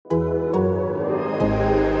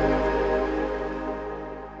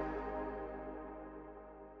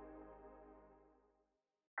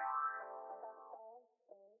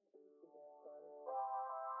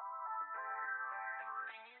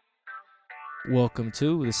Welcome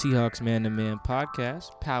to the Seahawks Man to Man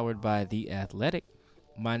podcast, powered by The Athletic.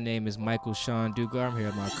 My name is Michael Sean Dugar. I'm here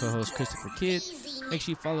with my co-host Christopher Kidd. Make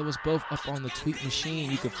sure you follow us both up on the tweet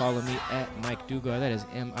machine. You can follow me at Mike Dugar. That is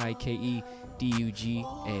MikeDugar.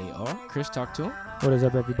 Chris, talk to him. What is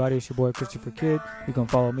up, everybody? It's your boy Christopher Kidd. You can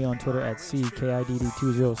follow me on Twitter at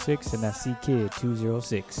CKIDD206, and that's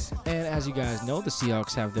CKID206. And as you guys know, the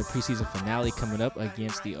Seahawks have their preseason finale coming up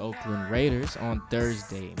against the Oakland Raiders on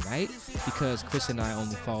Thursday night. Because Chris and I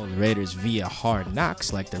only follow the Raiders via Hard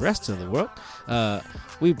Knocks like the rest of the world,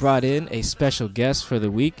 we brought in a special guest for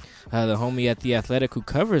the week, the homie at The Athletic who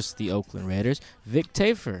covers the Oakland Raiders, Vic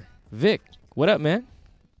Tafur. Vic, what up, man?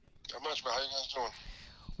 Not much, man. How you guys doing?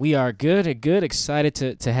 We are good. Excited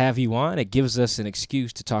to have you on. It gives us an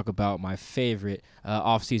excuse to talk about my favorite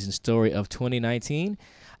offseason story of 2019,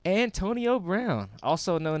 Antonio Brown,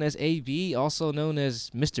 also known as AB, also known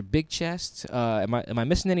as Mr. Big Chest. Am I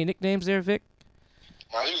missing any nicknames there, Vic?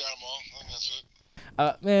 No, you got them all. I think that's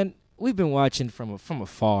it. Man, we've been watching from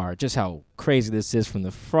afar just how crazy this is, from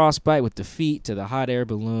the frostbite with the feet to the hot air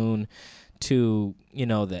balloon to, you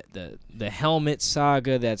know, the helmet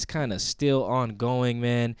saga that's kind of still ongoing,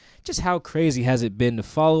 man. Just how crazy has it been to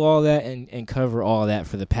follow all that and cover all that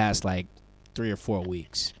for the past, 3 or 4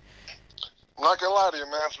 weeks? I'm not going to lie to you,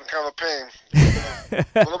 man. It's been kind of a pain.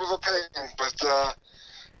 A little bit of a pain, but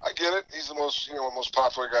I get it. He's the most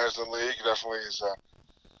popular guys in the league. He definitely is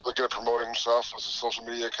looking at promoting himself as a social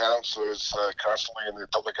media account, so he's constantly in the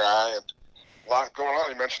public eye. And a lot going on.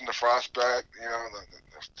 He mentioned the frostbite,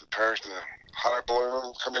 the hot air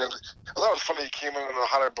balloon coming in. I thought it was funny he came in a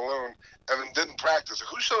hot air balloon and then didn't practice.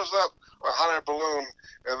 Who shows up on a hot air balloon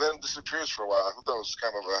and then disappears for a while? I thought that was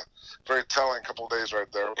kind of a very telling couple of days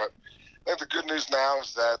right there. But I think the good news now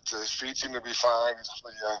is that his feet seem to be fine. He's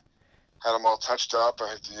definitely had them all touched up.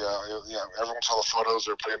 I think everyone saw the photos.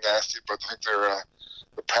 They're pretty nasty, but I think they're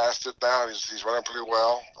past it now. He's running pretty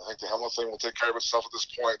well. I think the helmet thing will take care of itself at this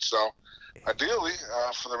point. So ideally,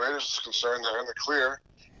 for the Raiders is concerned, they're in the clear,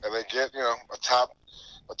 and they get a top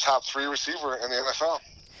 3 receiver in the NFL.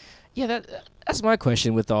 Yeah, that's my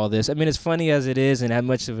question with all this. I mean, as funny as it is and how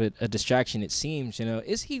much of a distraction it seems,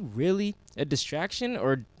 is he really a distraction,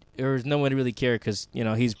 or does no one really care because,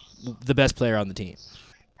 he's the best player on the team?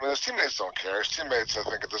 I mean, his teammates don't care. His teammates, I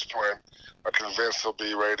think, at this point are convinced he'll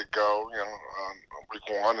be ready to go, on week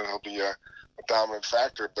 1, and he'll be a dominant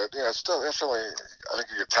factor. But, still, instantly, I think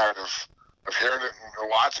you get tired of hearing it and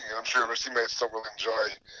watching it. I'm sure his teammates don't really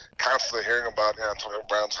enjoy constantly hearing about Antonio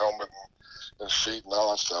Brown's helmet and feet and all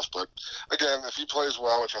that stuff. But, again, if he plays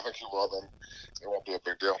well, which I think he will, then it won't be a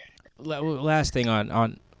big deal. Last thing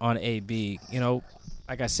on AB,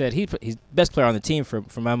 like I said, he's the best player on the team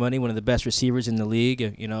for my money, one of the best receivers in the league.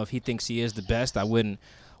 If he thinks he is the best, I wouldn't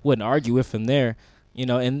argue with him there.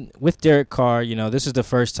 And with Derek Carr, this is the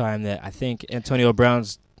first time that I think Antonio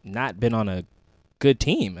Brown's not been on a good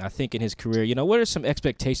team, I think, in his career. What are some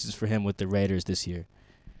expectations for him with the Raiders this year?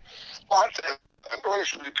 Well, I think the Raiders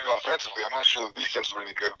should be good offensively. I'm not sure the defense is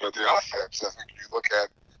really good, but the offense, I think if you look at,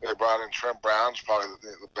 they brought in Trent Brown, probably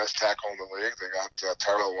the best tackle in the league. They got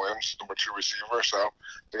Tyrell Williams, number 2 receiver. So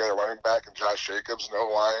they got a running back and Josh Jacobs. And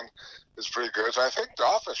O-line is pretty good. So I think the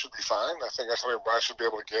offense should be fine. I think Antonio Brown should be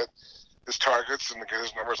able to get his targets and get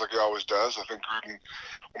his numbers like he always does. I think Gruden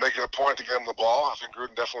will make it a point to get him the ball. I think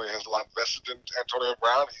Gruden definitely has a lot invested in Antonio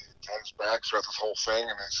Brown. He had his back throughout this whole thing,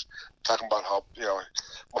 and he's talking about how,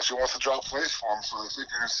 much he wants to draw plays for him. So I think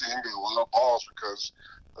you're going to see him get a lot of balls because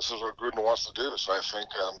this is what Gruden wants to do. So I think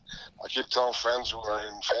I keep telling friends who are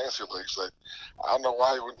in fantasy leagues, I don't know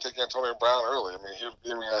why he wouldn't take Antonio Brown early. I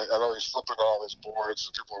know he's flipping all his boards,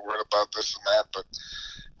 and people are worried about this and that, but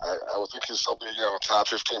I would think he'll still be a top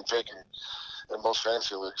 15 pick in most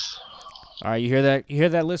fantasy leagues. All right, you hear that? You hear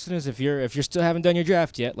that, listeners? If you're still haven't done your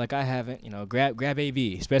draft yet, like I haven't, grab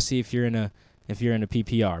AB, especially if you're in a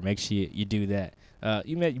PPR. Make sure you do that.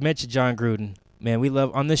 You mentioned John Gruden. Man, we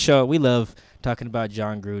love talking about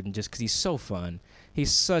John Gruden just because he's so fun.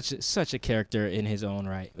 He's such a character in his own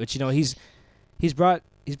right. But he's brought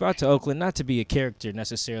to Oakland not to be a character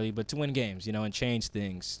necessarily, but to win games, and change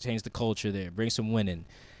things, change the culture there, bring some winning.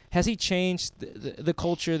 Has he changed the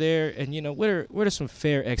culture there? And what are some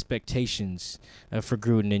fair expectations for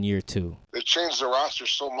Gruden in year 2? They changed the roster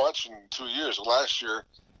so much in 2 years. Last year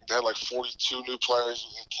they had 42 new players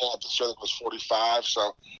in camp. This year I think it was 45.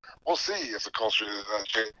 So we'll see if the culture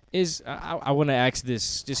changes. I want to ask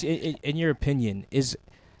this, just in your opinion, is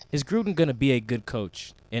Gruden going to be a good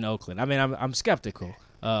coach in Oakland? I mean, I'm skeptical,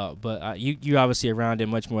 but you obviously around him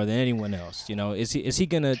much more than anyone else. Is he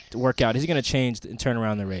going to work out? Is he going to change and turn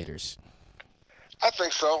around the Raiders? I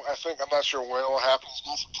think so. I'm not sure when it will happen. It's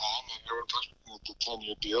got some time.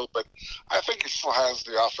 10-year deal. But I think he still has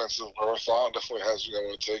the offensive wherewithal and definitely has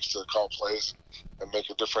what it takes to call plays and make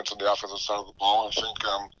a difference on the offensive side of the ball. I think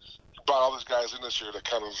he brought all these guys in this year to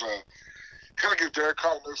kind of give Derek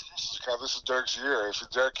Carr no excuses. This is Derek's year. If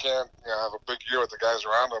Derek can't have a big year with the guys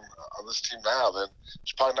around him on this team now, then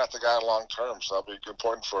he's probably not the guy long term. So that'll be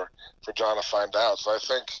important for John to find out. So I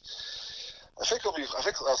think it'll be. I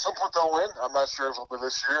think at some point they'll win. I'm not sure if it'll be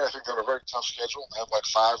this year. I think they have a very tough schedule. They have like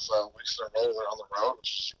 5 weeks in a row they're on the road, which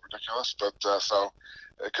is ridiculous. But so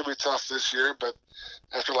it could be tough this year. But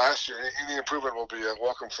after last year, any improvement will be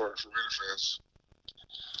welcome for Raider fans.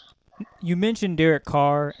 You mentioned Derek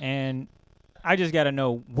Carr, and I just got to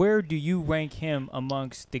know, where do you rank him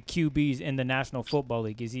amongst the QBs in the National Football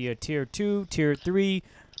League? Is he a tier 2, tier 3?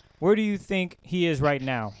 Where do you think he is right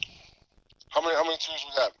now? How many tiers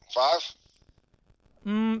we got?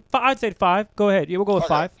 5? I'd say 5. Go ahead. Yeah, we'll go with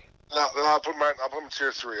 5. No, I'll put him in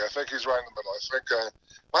tier 3. I think he's right in the middle. I think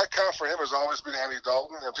my count for him has always been Andy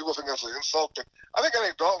Dalton, and people think that's an insult, but I think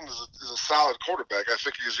Andy Dalton is a solid quarterback. I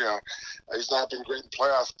think he's not been great in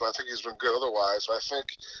playoffs, but I think he's been good otherwise. So I think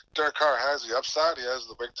Derek Carr has the upside. He has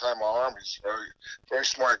the big time arm. He's a very, very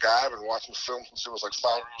smart guy. I've been watching film since he was like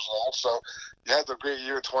 5 years old. So he had the great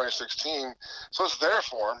year in 2016. So it's there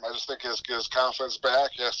for him. I just think he has to get his confidence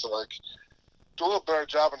back. He has to do a little better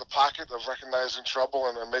job in the pocket of recognizing trouble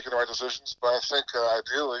and making the right decisions. But I think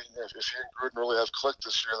ideally, if he and Gruden really have clicked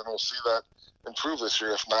this year, then we'll see that improve this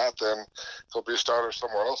year. If not, then he'll be a starter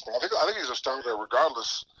somewhere else. But I think he's a starter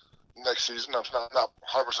regardless next season. I'm not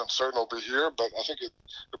 100% certain he'll be here, but I think it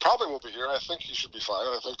probably will be here. I think he should be fine.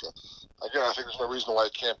 I think there's no reason why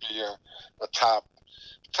he can't be a top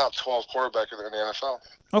 12 quarterback in the NFL.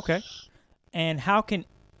 Okay. And how can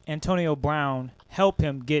Antonio Brown help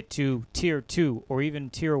him get to tier 2 or even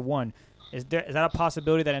tier 1? Is that a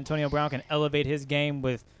possibility that Antonio Brown can elevate his game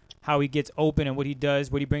with how he gets open and what he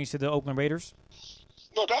does, what he brings to the Oakland Raiders?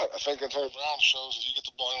 No doubt. I think Antonio Brown shows if you get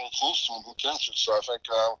the ball a little close to him, he'll catch it. So I think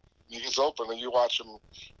when he gets open and you watch him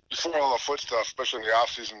before all the foot stuff, especially in the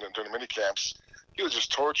offseason and during the mini camps, he would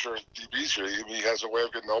just torture DBs here. He has a way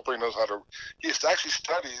of getting open. He knows how to – he actually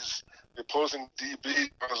studies the opposing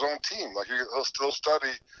DB on his own team. He'll still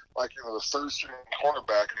study the third string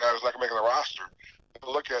cornerback, and now he's not making the roster.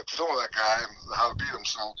 He'll look at film of that guy and how to beat him.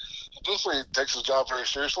 So he definitely takes his job very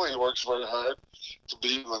seriously. He works very hard to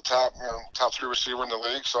be the top 3 receiver in the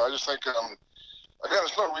league. So I just think again,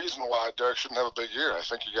 there's no reason why Derek shouldn't have a big year. I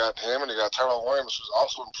think you got him and you got Tyrell Williams, who's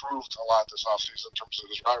also improved a lot this offseason in terms of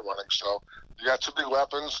his route running. So you got 2 big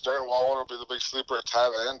weapons. Darren Waller will be the big sleeper at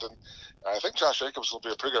tight end, and I think Josh Jacobs will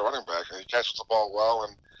be a pretty good running back. He catches the ball well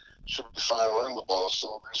and should be fine running the ball.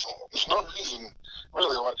 So there's no reason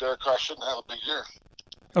really why Derek Carr shouldn't have a big year.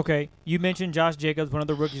 Okay, you mentioned Josh Jacobs, one of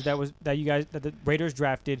the rookies that the Raiders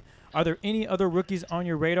drafted. Are there any other rookies on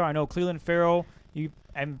your radar? I know Cleveland Farrell.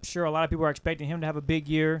 I'm sure a lot of people are expecting him to have a big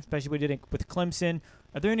year, especially what he did with Clemson.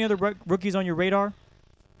 Are there any other rookies on your radar?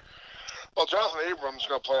 Well, Jonathan Abrams is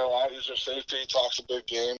going to play a lot. He's their safety. He talks a big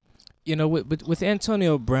game. With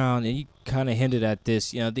Antonio Brown, and you kind of hinted at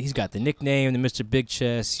this, he's got the nickname, the Mr. Big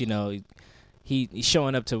Chest, he's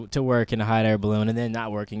showing up to work in a hot air balloon and then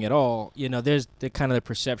not working at all. There's the kind of the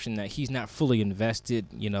perception that he's not fully invested,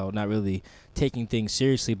 not really taking things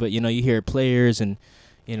seriously. But, you hear players and,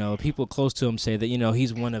 people close to him say that,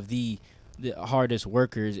 he's one of the hardest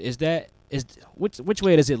workers. Which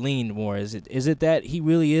way does it lean more? Is it that he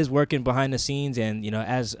really is working behind the scenes and,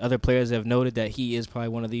 as other players have noted, that he is probably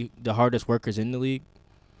one of the hardest workers in the league?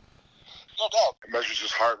 No doubt. He measures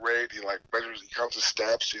his heart rate. He counts his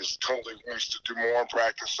steps. He's totally wants to do more in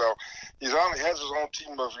practice. So he has his own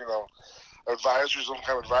team of, advisors, some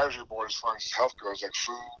kind of advisory board as far as his health goes, like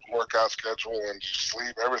food, workout schedule, and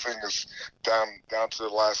sleep. Everything is down to the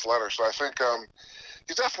last letter. So I think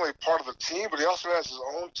he's definitely part of the team, but he also has his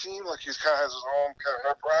own team. He's kind of has his own kind of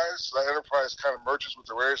enterprise. That enterprise kind of merges with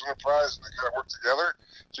the Raiders enterprise, and they kind of work together.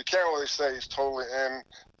 So you can't really say he's totally in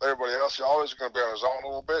everybody else. He's always going to be on his own a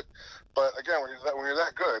little bit. But again, when you're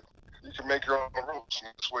that good, you can make your own rules,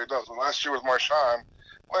 and that's what he does. And last year with Marshawn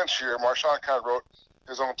Lynch Marshawn kind of wrote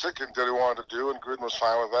his own ticket and did what he wanted to do, and Gruden was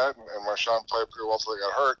fine with that, and Marshawn played pretty well until he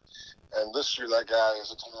got hurt. And this year, that guy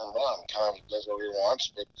is a turnaround around, kind of does what he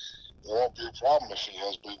wants, but it won't be a problem if he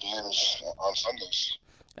has big games on Sundays.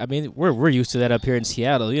 I mean, we're used to that up here in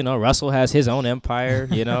Seattle. Russell has his own empire.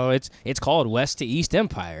 It's called West to East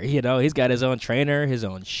Empire. He's got his own trainer, his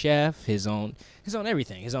own chef, his own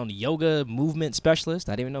everything, his own yoga movement specialist.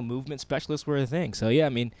 I didn't even know movement specialists were a thing. So yeah, I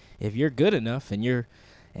mean, if you're good enough and you're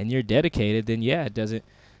dedicated, then yeah,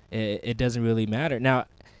 it doesn't really matter. Now,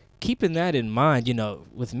 keeping that in mind,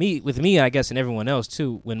 with me, I guess, and everyone else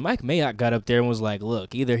too, when Mike Mayock got up there and was like,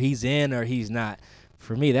 look, either he's in or he's not,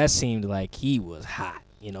 for me, that seemed like he was hot.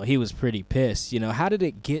 He was pretty pissed. How did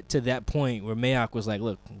it get to that point where Mayock was like,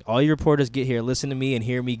 look, all you reporters get here, listen to me and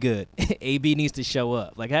hear me good. AB needs to show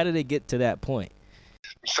up. Like, how did it get to that point?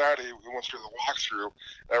 Saturday, we went through the walkthrough.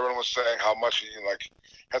 Everyone was saying how much he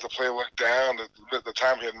had to play look down. The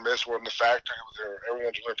time he had missed wasn't a factor. Everyone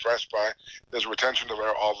was really impressed by his retention of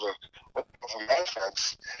all the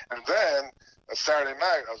offense. And then Saturday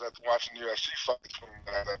night, I was watching the UFC fight,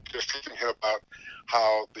 and just thinking about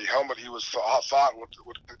how the helmet he was thought would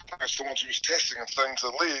someone who was testing and things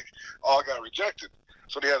in the league all got rejected.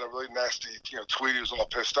 So he had a really nasty, tweet. He was all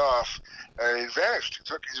pissed off, and he vanished.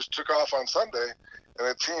 He just took off on Sunday. And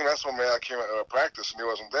the team, that's when Mayock came out of practice, and he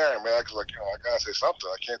wasn't there. And Mayock was like, I gotta say something.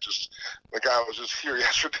 I can't just. The guy was just here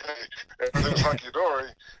yesterday, everything was hunky dory,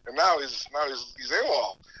 and now he's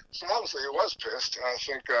AWOL. So obviously he was pissed. And I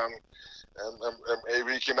think and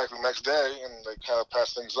AB came back the next day, and they kind of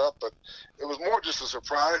passed things up. But it was more just a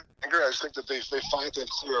surprise. I just think that they finally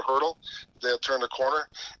clear a hurdle. They had turned the corner,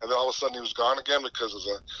 and then all of a sudden he was gone again because of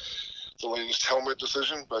the latest helmet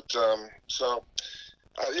decision. But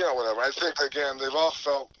whatever. I think, again, they've all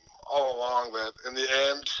felt all along that in the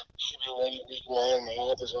end, he'd be ready week one, and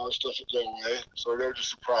all this other stuff would go away. So they were just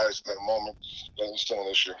surprised at that moment that it was still an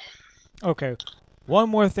issue. Okay. One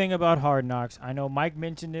more thing about Hard Knocks. I know Mike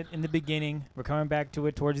mentioned it in the beginning. We're coming back to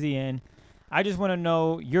it towards the end. I just want to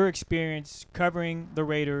know your experience covering the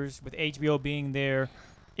Raiders with HBO being there.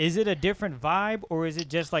 Is it a different vibe, or is it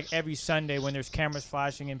just like every Sunday when there's cameras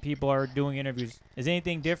flashing and people are doing interviews? Is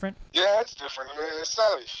anything different? Yeah, it's different. I mean, it's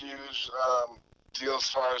not a huge deal as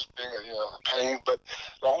far as being a pain, but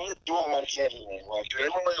the whole boom mic's everywhere. Like,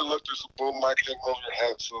 everywhere you look, there's a boom mic hanging over your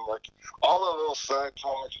head. So, like, all the little side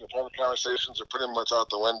talks and private conversations are pretty much out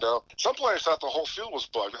the window. Some players thought the whole field was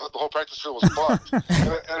bugged. They thought the whole practice field was bugged. and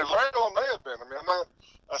it very well may have been. I mean,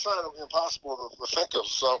 that's not impossible to think of.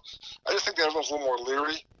 So I just think that everyone's a little more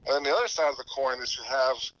leery. And then the other side of the coin is you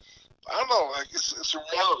have, I don't know, like it's a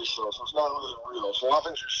reality show, so it's not really real. So a lot of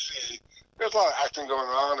things you see, there's a lot of acting going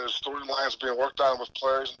on. There's storylines being worked on with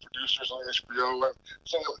players and producers on HBO.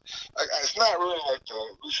 So it's not really like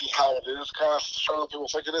this is how it is kind of show that people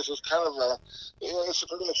think it is. It's kind of it's a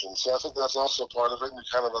production. So I think that's also part of it. And you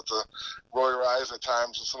kind of have to roll your eyes at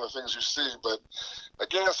times at some of the things you see. But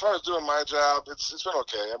again, as far as doing my job, it's been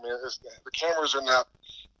okay. I mean, the cameras are not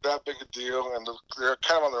that big a deal, and they're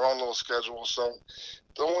kind of on their own little schedule. So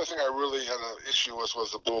the only thing I really had an issue with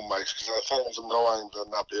was the boom mics, because I thought it was annoying to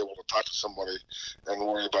not be able to talk to somebody and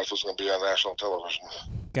worry about if it was going to be on national television.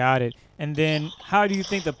 Got it. And then how do you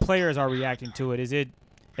think the players are reacting to it? Is it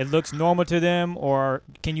looks normal to them, or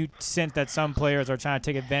can you sense that some players are trying to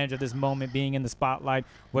take advantage of this moment being in the spotlight,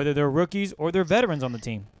 whether they're rookies or they're veterans on the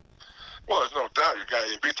team? Well, there's no doubt you got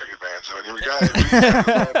AB taking advantage of it. You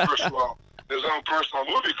got AB his own personal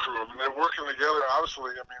movie crew. I mean, they're working together.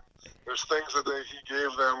 Obviously, I mean, there's things that he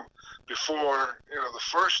gave them before, the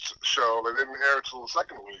first show. They didn't air until the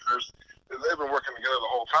second week. They've been working together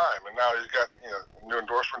the whole time, and now he's got a new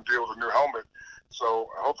endorsement deal with a new helmet.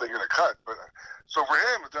 So I hope they get a cut. But so for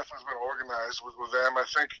him, it definitely has been organized with them. I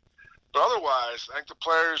think. But otherwise, I think the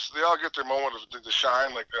players, they all get their moment to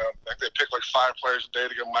shine. Like they pick like 5 players a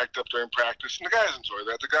day to get mic'd up during practice, and the guys enjoy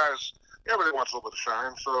that. Everybody wants a little bit of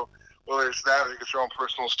shine. So whether it's that or you get your own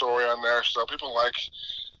personal story on there, so everyone wants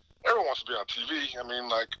to be on TV. I mean,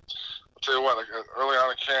 like, I'll tell you what, early on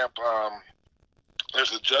in camp,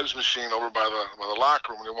 there's a judge machine over by the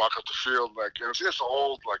locker room when you walk up the field. Like, it's an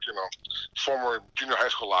old, former junior high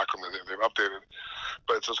school locker room that they've updated,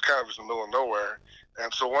 but it's kind of in the middle of nowhere.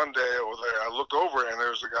 And so one day over there, I looked over and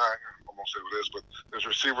there's a guy, I won't say who it is, but there's a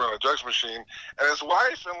receiver on a judge machine, and his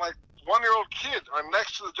wife and 1-year-old kid are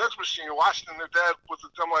next to the judge machine watching their dad with the.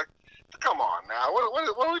 I'm like, come on now, what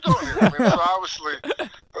are we doing here? I mean, so obviously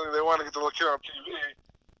they want to get the little kid on TV,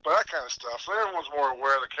 but that kind of stuff. So everyone's more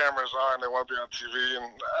aware the cameras are and they want to be on TV,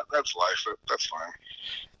 and that's life. That's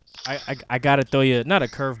fine. I gotta throw you not a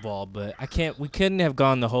curveball, but we couldn't have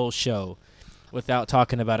gone the whole show without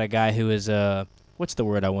talking about a guy who is what's the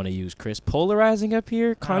word I want to use, Chris? Polarizing up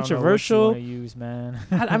here? Controversial? I don't know what you want to use, man.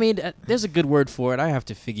 I mean, there's a good word for it. I have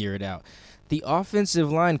to figure it out. The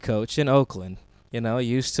offensive line coach in Oakland,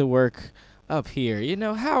 used to work up here.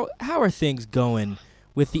 How are things going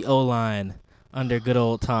with the O-line under good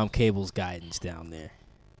old Tom Cable's guidance down there?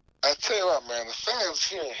 I tell you what, man, the fans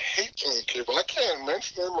here hate Tom Cable. I can't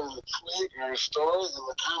mention them on the tweet or the story, and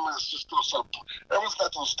the comments just go so. Everyone's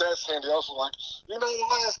got those stats handy. Also, the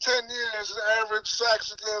last 10 years, the average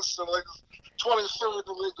sacks against, and 23rd in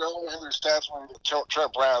the league. They're only hitting their stats when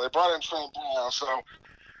Trent Brown. They brought in Trent Brown, so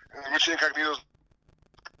Richie Incognito's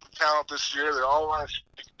talent this year. They're all lines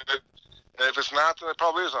good. And if it's not, then it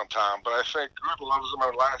probably is on time. But I think Gruden loves him.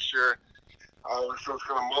 Out last year, so it's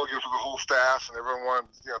going to mulligan for the whole staff, and everyone wanted,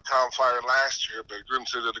 Tom fired last year. But Gruden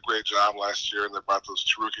said did a great job last year, and they brought those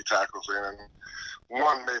 2 rookie tackles in. And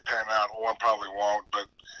one may pan out, one probably won't. But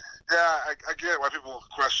yeah, I get why people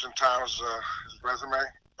question Tom's his resume.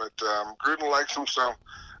 But Gruden likes him, so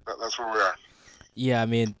that's where we are. Yeah, I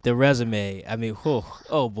mean, the resume,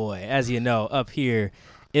 oh boy, as you know, up here,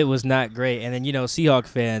 it was not great. And then, Seahawk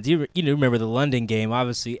fans, you remember the London game.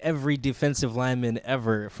 Obviously, every defensive lineman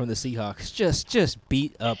ever from the Seahawks just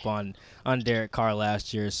beat up on Derek Carr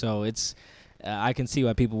last year. So it's I can see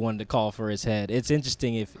why people wanted to call for his head. It's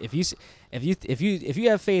interesting if you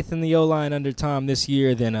have faith in the O-line under Tom this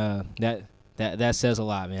year, then that says a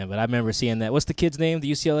lot, man. But I remember seeing that. What's the kid's name?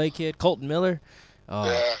 The UCLA kid, Colton Miller.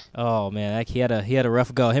 Oh man, he had a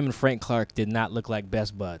rough go. Him and Frank Clark did not look like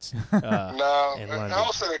best buds. No, I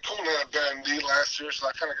also say Colton had a bad knee last year, so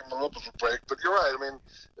I kind of give him a little bit of a break. But you're right. I mean,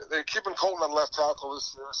 they're keeping Colton on left tackle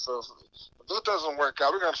this year, so if that doesn't work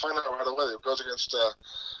out, we're going to find out right away. It goes against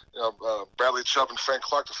Bradley Chubb and Frank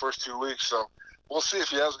Clark the first 2 weeks, so we'll see if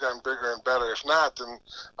he has gotten bigger and better. If not, then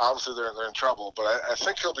obviously they're in trouble. But I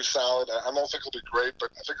think he'll be solid. I don't think he'll be great, but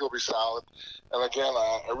I think he'll be solid. And again,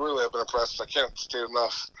 I really have been impressed. I can't state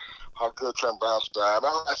enough how good Trent Brown's been.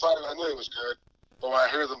 I knew he was good, but when I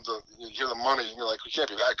hear you hear the money, you're like, we can't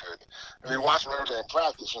be that good. And you watch him every day in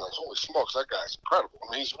practice, you're like, holy smokes, that guy's incredible.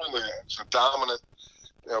 I mean, he's really a dominant,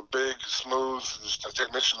 big, smooth, just a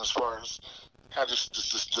technician as far as kind of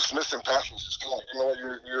just dismissing passions. Just kind of like, you know what,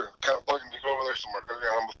 you're kind of bugging me. Go over there somewhere. I'm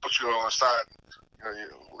going to put you on the side.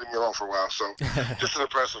 You leave me alone for a while. So just an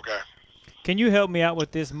impressive guy. Can you help me out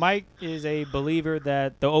with this? Mike is a believer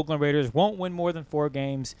that the Oakland Raiders won't win more than 4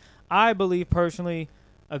 games. I believe personally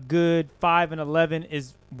a good 5-11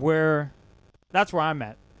 is that's where I'm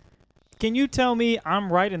at. Can you tell me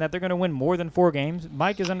I'm right and that they're going to win more than 4 games?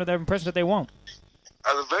 Mike is under the impression that they won't.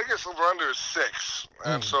 The Vegas over-under is 6.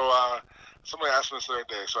 And so somebody asked me this the other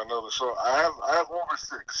day, so I know this. So I have over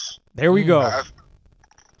 6. There we go. I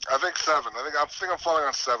think 7. I think I'm falling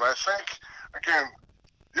on 7. I think, again,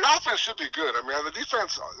 the offense should be good. I mean, the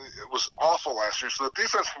defense was awful last year, so the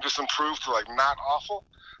defense can just improve to, not awful.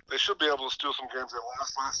 They should be able to steal some games they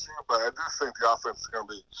lost last year, but I do think the offense is going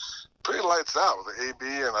to be pretty lights out with the AB,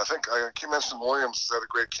 and I think Key Menson Williams had a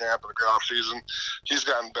great camp and a great offseason. He's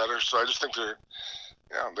gotten better, so I just think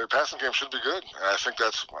their passing game should be good. And I think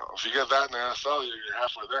if you get that in the NFL, you're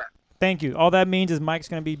halfway there. Thank you. All that means is Mike's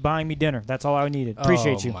going to be buying me dinner. That's all I needed.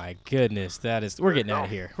 Appreciate you. Oh, my goodness. We're getting out of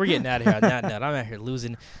here. We're getting out of here on that note. I'm out here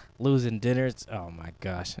losing dinners. Oh, my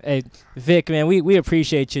gosh. Hey, Vic, man, we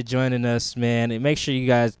appreciate you joining us, man. And make sure you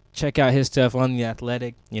guys check out his stuff on The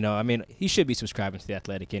Athletic. He should be subscribing to The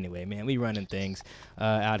Athletic anyway, man. We running things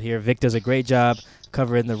out here. Vic does a great job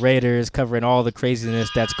covering the Raiders, covering all the craziness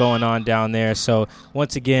that's going on down there. So,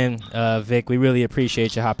 once again, Vic, we really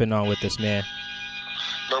appreciate you hopping on with us, man.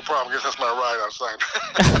 No problem. I guess that's my ride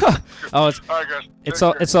outside. All right, guys.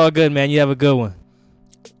 It's all good, man. You have a good one.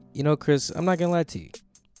 Chris, I'm not gonna lie to you.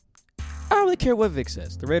 I don't really care what Vic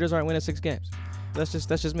says. The Raiders aren't winning 6 games. That's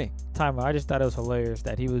just me. Time out. I just thought it was hilarious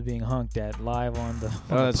that he was being hunked at live on the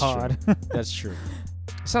that's pod. True. That's true.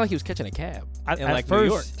 It sounded like he was catching a cab New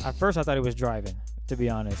York. At first, I thought he was driving, to be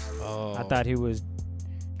honest. Oh. I thought he was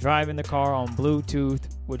driving the car on Bluetooth,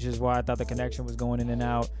 which is why I thought the connection was going in and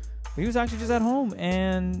out. But he was actually just at home,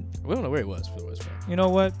 and we don't know where he was for the most part. You know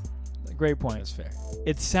what? Great point. That's fair.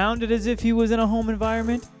 It sounded as if he was in a home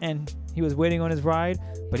environment, and he was waiting on his ride,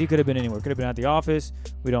 but he could have been anywhere. Could have been at the office.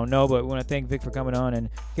 We don't know, but we want to thank Vic for coming on and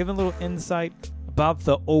giving a little insight about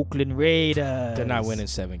the Oakland Raiders. They're not winning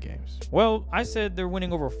 7 games. Well, I said they're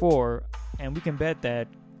winning over 4, and we can bet that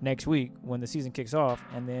next week when the season kicks off,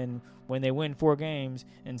 and then when they win 4 games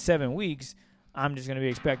in 7 weeks, I'm just going to be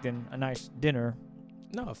expecting a nice dinner.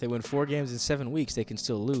 No, if they win 4 games in 7 weeks, they can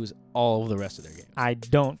still lose all of the rest of their games. I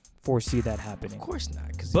don't foresee that happening. Of course not,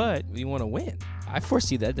 because you want to win. I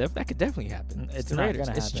foresee that could definitely happen. It's not going to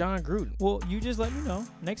happen. It's John Gruden. Well, you just let me know.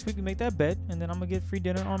 Next week we make that bet, and then I'm going to get free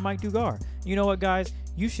dinner on Mike Dugar. You know what, guys?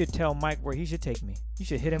 You should tell Mike where he should take me. You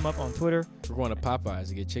should hit him up on Twitter. We're going to Popeyes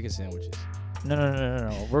to get chicken sandwiches.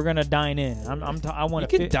 No. We're going to dine in. I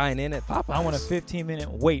want you can dine in at Popeyes. I want a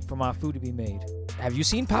 15-minute wait for my food to be made. Have you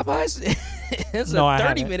seen Popeyes? It's no, a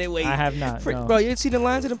 30-minute wait. I have not. No. Bro, you didn't see the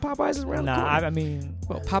lines in the Popeyes around the corner? I mean...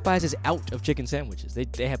 Well, Popeyes is out of chicken sandwiches.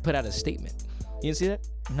 They have put out a statement. You didn't see that?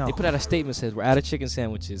 No. They put out a statement that says we're out of chicken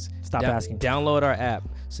sandwiches. Stop asking. Download our app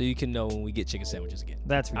so you can know when we get chicken sandwiches again.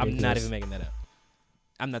 That's ridiculous. I'm not even making that up.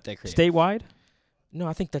 I'm not that crazy. Statewide? No,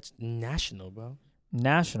 I think that's national, bro.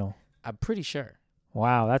 National. I'm pretty sure.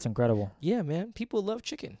 Wow, that's incredible. Yeah, man. People love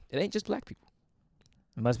chicken. It ain't just black people.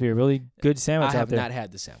 It must be a really good sandwich I out have there. not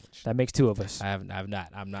had the sandwich. That makes two of us. I have not.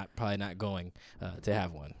 I'm probably not going to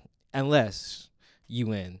have one unless you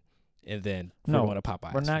win, and then we're going to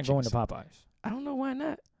Popeyes. We're not going to Popeyes. I don't know why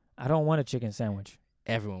not. I don't want a chicken sandwich.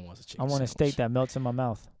 Everyone wants a chicken. I want sandwich. a steak that melts in my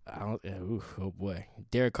mouth. Oh boy,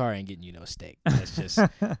 Derek Carr ain't getting you no steak. That's just,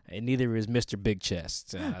 and neither is Mr. Big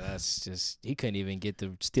Chest. That's just, he couldn't even get the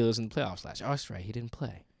Steelers in the playoffs last year. Oh, that's right, he didn't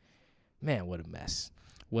play. Man, what a mess.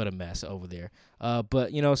 What a mess over there.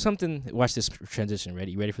 But something. Watch this transition.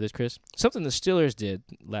 You ready for this, Chris? Something the Steelers did,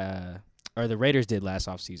 or the Raiders did last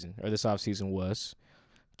offseason, or this offseason was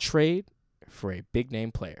trade for a big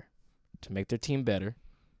name player to make their team better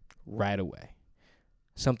right away.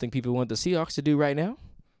 Something people want the Seahawks to do right now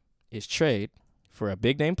is trade for a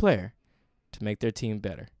big name player to make their team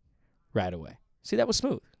better right away. See, that was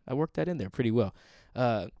smooth. I worked that in there pretty well.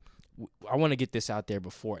 I want to get this out there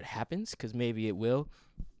before it happens because maybe it will.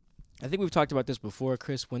 I think we've talked about this before,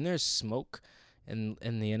 Chris. When there's smoke in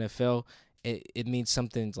the NFL, it means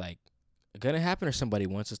something's like going to happen or somebody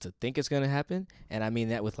wants us to think it's going to happen. And I mean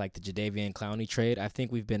that with like the Jadeveon Clowney trade. I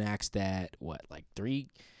think we've been asked that, like 3?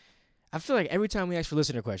 I feel like every time we ask for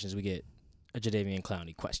listener questions, we get a Jadeveon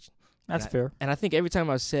Clowney question. That's fair. And I think every time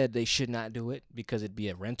I've said they should not do it because it'd be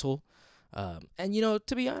a rental. And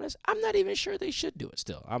to be honest, I'm not even sure they should do it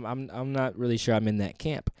still. I'm not really sure I'm in that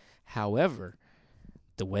camp. However,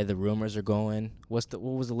 the way the rumors are going, what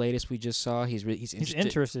was the latest we just saw? He's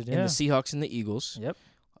interested in the Seahawks and the Eagles. Yep.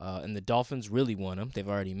 And the Dolphins really want him. They've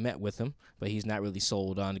already met with him, but he's not really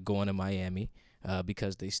sold on going to Miami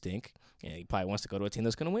because they stink. And he probably wants to go to a team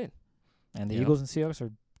that's going to win. And the Eagles and Seahawks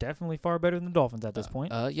are definitely far better than the Dolphins at this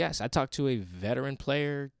point. Yes, I talked to a veteran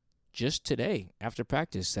player just today after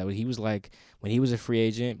practice that he was like, when he was a free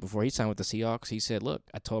agent, before he signed with the Seahawks, he said, look,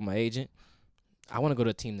 I told my agent, I want to go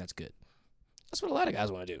to a team that's good. That's what a lot of guys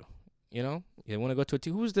want to do. They want to go to a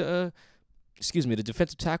team. Who's the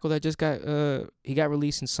defensive tackle that just got he got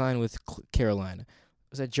released and signed with Carolina?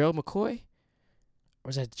 Was that Gerald McCoy? Or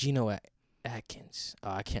was that Geno Atkins?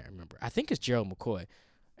 I can't remember. I think it's Gerald McCoy.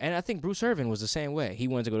 And I think Bruce Irvin was the same way. He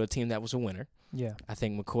wanted to go to a team that was a winner. Yeah. I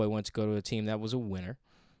think McCoy wanted to go to a team that was a winner,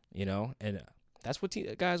 and that's what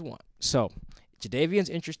guys want. So, Jadeveon's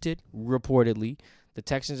interested, reportedly. The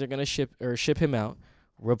Texans are going to ship him out,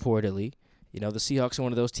 reportedly. The Seahawks are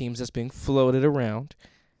one of those teams that's being floated around.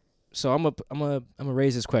 So, I'm gonna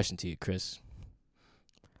raise this question to you, Chris.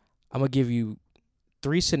 I'm going to give you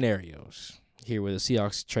 3 scenarios here where the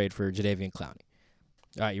Seahawks trade for Jadeveon Clowney.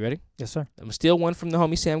 All right, you ready? Yes, sir. I'm going to steal one from the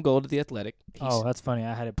homie Sam Gold at The Athletic. That's funny.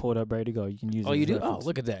 I had it pulled up ready to go. You can use it. Oh, you do? Reference. Oh,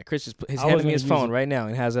 look at that. Chris he's handing me his phone right now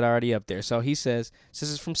and has it already up there. So he says, this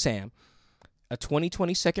is from Sam, a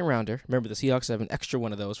 2020 second rounder. Remember, the Seahawks have an extra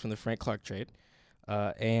one of those from the Frank Clark trade.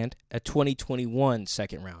 And a 2021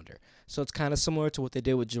 second rounder. So it's kind of similar to what they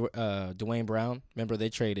did with Dwayne Brown. Remember, they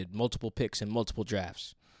traded multiple picks in multiple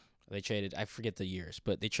drafts. They traded, I forget the years,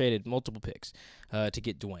 but they traded multiple picks to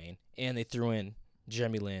get Dwayne. And they threw in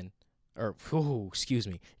Jeremy Lane.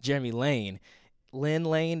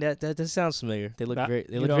 Lane, that sounds familiar. They look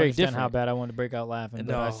very different. How bad I wanted to break out laughing,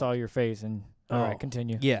 but I saw your face and all right,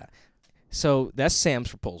 continue. Yeah. So that's Sam's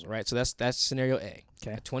proposal, right? So that's scenario A.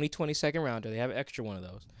 Okay. A 2020 second rounder, they have an extra one of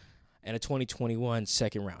those, and a 2021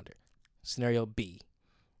 second rounder. Scenario B,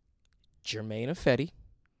 Jermaine Ifedi,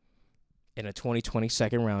 and a 2020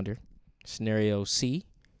 second rounder. Scenario C,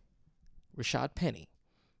 Rashad Penny,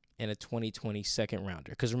 and a 2020 second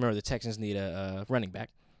rounder. Because remember, the Texans need a running back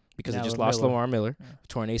because they just lost Lamar Miller,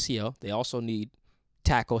 torn ACL. They also need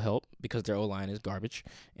tackle help because their O-line is garbage,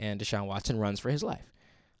 and Deshaun Watson runs for his life.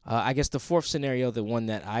 I guess the fourth scenario, the one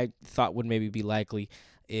that I thought would maybe be likely,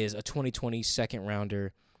 is a 2020 second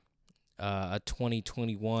rounder, a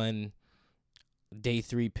 2021 day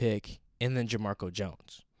 3 pick, and then Jamarco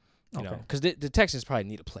Jones. Because the Texans probably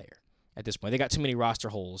need a player at this point. They got too many roster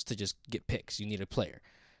holes to just get picks. You need a player.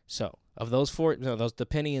 So of those 4, the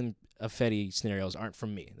Penny and Ifedi scenarios aren't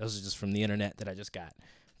from me. Those are just from the internet that I just got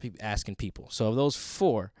asking people. So of those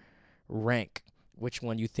 4, rank which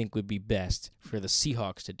one you think would be best for the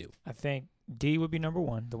Seahawks to do. I think D would be number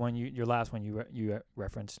 1, the one your last one you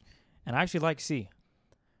referenced, and I actually like C.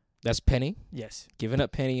 That's Penny. Yes, giving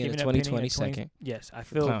up Penny in a 2020 second. Yes, I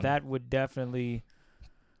feel that would definitely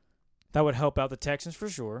help out the Texans for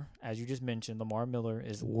sure. As you just mentioned, Lamar Miller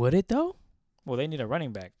is. Would it though? Well, they need a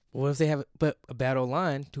running back. Well, if they have a bad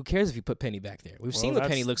line, who cares if you put Penny back there? We've seen what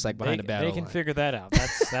Penny looks like behind a bad They line. can figure that out.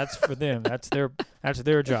 That's for them. That's their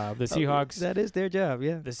job. The Seahawks. That is their job.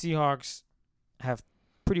 Yeah. The Seahawks have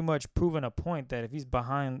pretty much proven a point that if he's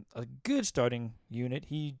behind a good starting unit,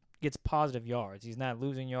 he gets positive yards. He's not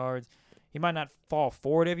losing yards. He might not fall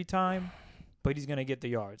forward every time, but he's gonna get the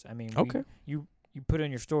yards. I mean, Okay. You put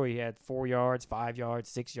in your story. He had 4 yards, 5 yards,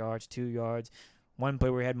 6 yards, 2 yards. One play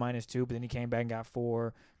where he had -2, but then he came back and got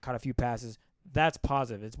 4, caught a few passes. That's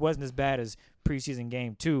positive. It wasn't as bad as preseason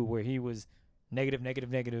game 2 where he was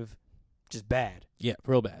negative, just bad. Yeah,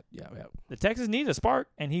 real bad. Yeah. The Texans need a spark,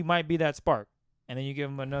 and he might be that spark. And then you give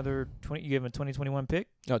him another 20. You give him a 2021 pick.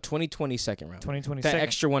 No, 2020 second round. 2020 That second.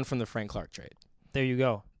 extra one from the Frank Clark trade. There you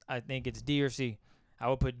go. I think it's D or C. I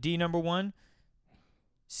would put D number 1,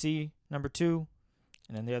 C number 2,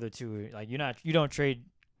 and then the other 2. Like you don't trade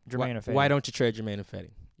Jermaine Ifedi. Why don't you trade Jermaine Ifedi?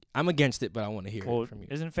 I'm against it, but I want to hear it from you.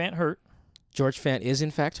 Isn't Fant hurt? George Fant is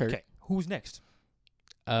in fact hurt. Okay. Who's next?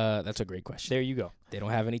 That's a great question. There you go. They don't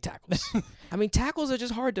have any tackles. I mean, tackles are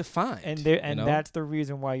just hard to find. And you know? that's the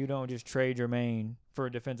reason why you don't just trade Jermaine for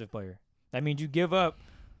a defensive player. That means you give up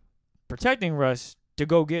protecting Russ to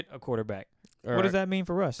go get a quarterback. What does that mean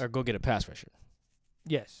for Russ? Or go get a pass rusher.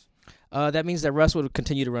 Yes. That means that Russ will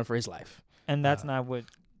continue to run for his life. And that's not what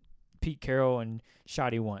Pete Carroll and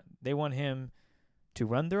Shoddy want. They want him to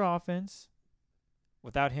run their offense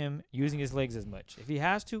without him using his legs as much. If he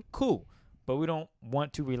has to, cool. But we don't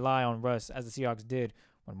want to rely on Russ as the Seahawks did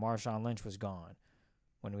when Marshawn Lynch was gone.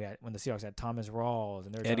 When the Seahawks had Thomas Rawls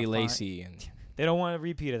and Eddie Lacy and they don't want a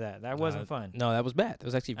repeat of that. That wasn't fun. No, that was bad. That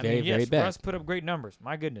was actually very yes, bad. Russ put up great numbers.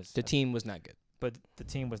 My goodness. The team was not good. But the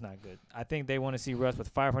team was not good. I think they want to see Russ with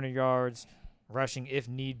 500 yards, rushing if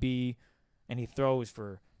need be, and he throws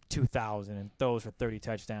for 2,000 and throws for 30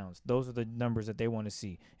 touchdowns. Those are the numbers that they want to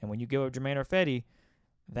see. And when you give up Jermaine Ifedi,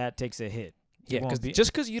 that takes a hit. Yeah,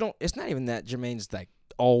 because you don't. It's not even that Jermaine's like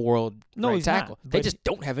all-world right tackle. Not, they just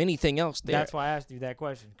don't have anything else there. That's why I asked you that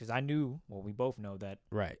question, because I knew. Well, we both know that.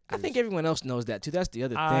 Right. I think everyone else knows that too. That's the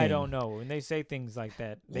other thing. I don't know. When they say things like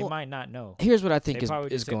that, they might not know. Here's what I think they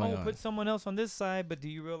is going on. Put someone else on this side, but do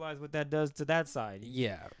you realize what that does to that side?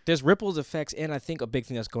 Yeah. There's ripples effects, and I think a big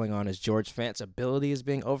thing that's going on is George Fant's ability is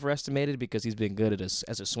being overestimated because he's been good as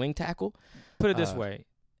a swing tackle. Put it this way.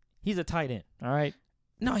 He's a tight end, all right?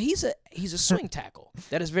 No, he's a swing tackle.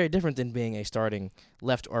 That is very different than being a starting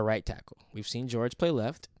left or right tackle. We've seen George play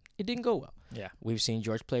left. It didn't go well. Yeah. We've seen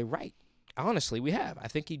George play right. Honestly, we have. I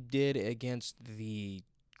think he did against the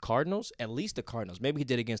Cardinals, at least the Cardinals. Maybe he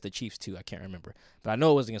did against the Chiefs too. I can't remember. But I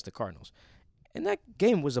know it was against the Cardinals. And that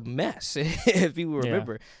game was a mess. If you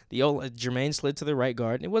remember, the old Jermaine slid to the right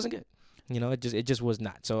guard, and it wasn't good. You know, it just was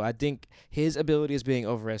not. So I think his ability is being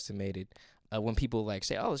overestimated. When people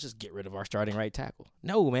say, "Oh, let's just get rid of our starting right tackle."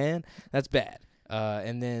 No, man, that's bad.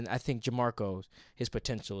 And then I think Jamarco, his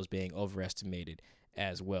potential is being overestimated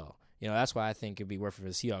as well. You know, that's why I think it'd be worth it for the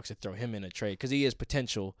Seahawks to throw him in a trade because he is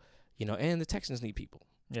potential. You know, and the Texans need people.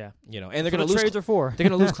 Yeah. You know, and they're going to lose. Trades are for. They're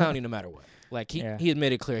going to lose Clowney no matter what. Like he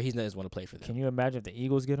admitted clear he doesn't want to play for them. Can you imagine if the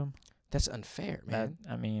Eagles get him? That's unfair,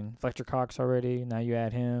 man. Fletcher Cox already. Now you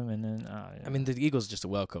add him, and then. I mean, the Eagles are just a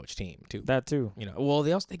well-coached team too. That too. You know, well,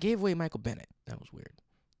 they gave away Michael Bennett. That was weird.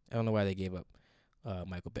 I don't know why they gave up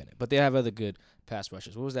Michael Bennett, but they have other good pass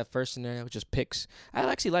rushers. What was that first scenario? Just picks. I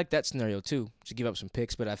actually like that scenario too. To give up some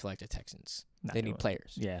picks, but I feel like the Texans they need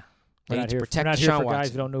players. Yeah, they need to protect we're not Deshaun here for Watson.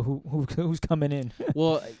 guys who don't know who's coming in.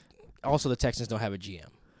 Well, also the Texans don't have a GM.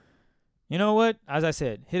 You know what? As I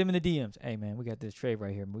said, hit him in the DMs. Hey man, we got this trade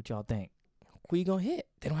right here. What y'all think? Who you gonna hit?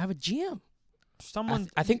 They don't have a GM.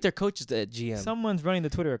 I think their coach is the GM. Someone's running the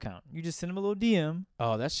Twitter account. You just send him a little DM.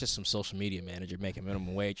 Oh, that's just some social media manager making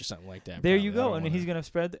minimum wage or something like that. There you go. And then he's gonna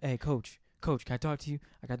spread. Hey, coach, can I talk to you?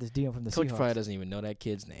 I got this DM from the coach. Seahawks. Probably doesn't even know that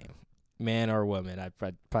kid's name, man or woman. I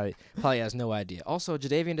probably has no idea. Also,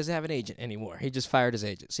 Jadeveon doesn't have an agent anymore. He just fired his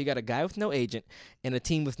agent. So you got a guy with no agent and a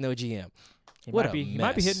team with no GM. He might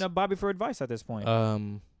be hitting up Bobby for advice at this point.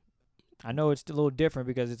 I know it's a little different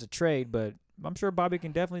because it's a trade, but I'm sure Bobby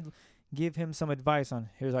can definitely give him some advice on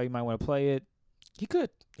here's how you might want to play it. He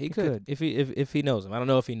could if he knows him. I don't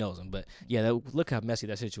know if he knows him, but yeah, look how messy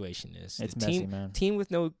that situation is. It's messy, man. Team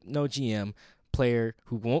with no GM, player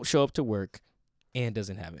who won't show up to work, and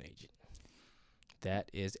doesn't have an agent.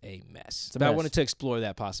 That is a mess. But I wanted to explore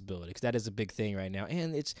that possibility because that is a big thing right now,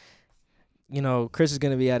 and it's Chris is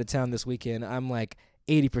going to be out of town this weekend. I'm like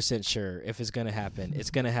 80% sure if it's going to happen, it's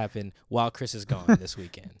going to happen while Chris is gone this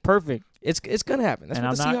weekend. Perfect. It's going to happen. That's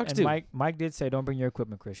what the Seahawks do. Mike did say, don't bring your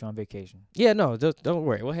equipment, Chris. You're on vacation. Yeah, no, don't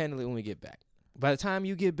worry. We'll handle it when we get back. By the time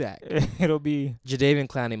you get back, it'll be... Jadeveon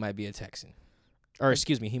Clowney might be a Texan. Or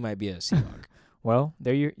excuse me, he might be a Seahawk. Well,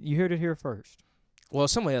 there you heard it here first. Well,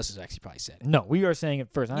 somebody else has actually probably said it. No, we are saying it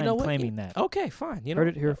first. I You know am what? claiming that. Okay, fine. You know, Heard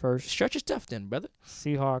it here first. Stretch your stuff then, brother.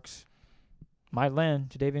 Seahawks might land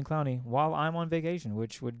Jadeveon Clowney while I'm on vacation,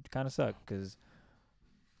 which would kind of suck because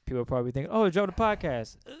people are probably thinking, "Oh, Joe, the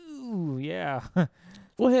podcast." Ooh, yeah.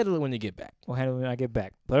 We'll handle it when you get back. We'll handle it when I get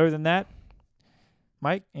back. But other than that,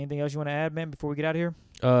 Mike, anything else you want to add, man, before we get out of here?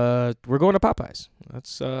 We're going to Popeyes.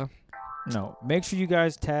 That's No. Make sure you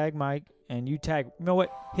guys tag Mike and you tag. You know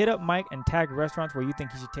what? Hit up Mike and tag restaurants where you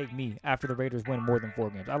think he should take me after the Raiders win more than 4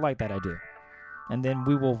 games. I like that idea. And then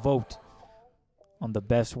we will vote on the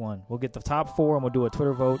best one. We'll get the top 4 and we'll do a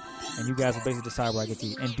Twitter vote, and you guys will basically decide where I get to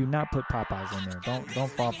eat. And do not put Popeyes in there.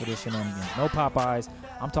 Don't fall for this shenanigans. No Popeyes.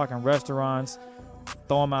 I'm talking restaurants.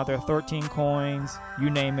 Throw them out there. 13 coins.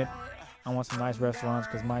 You name it. I want some nice restaurants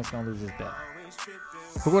because Mike's gonna lose his bet.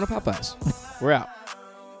 we're going to Popeyes. We're out.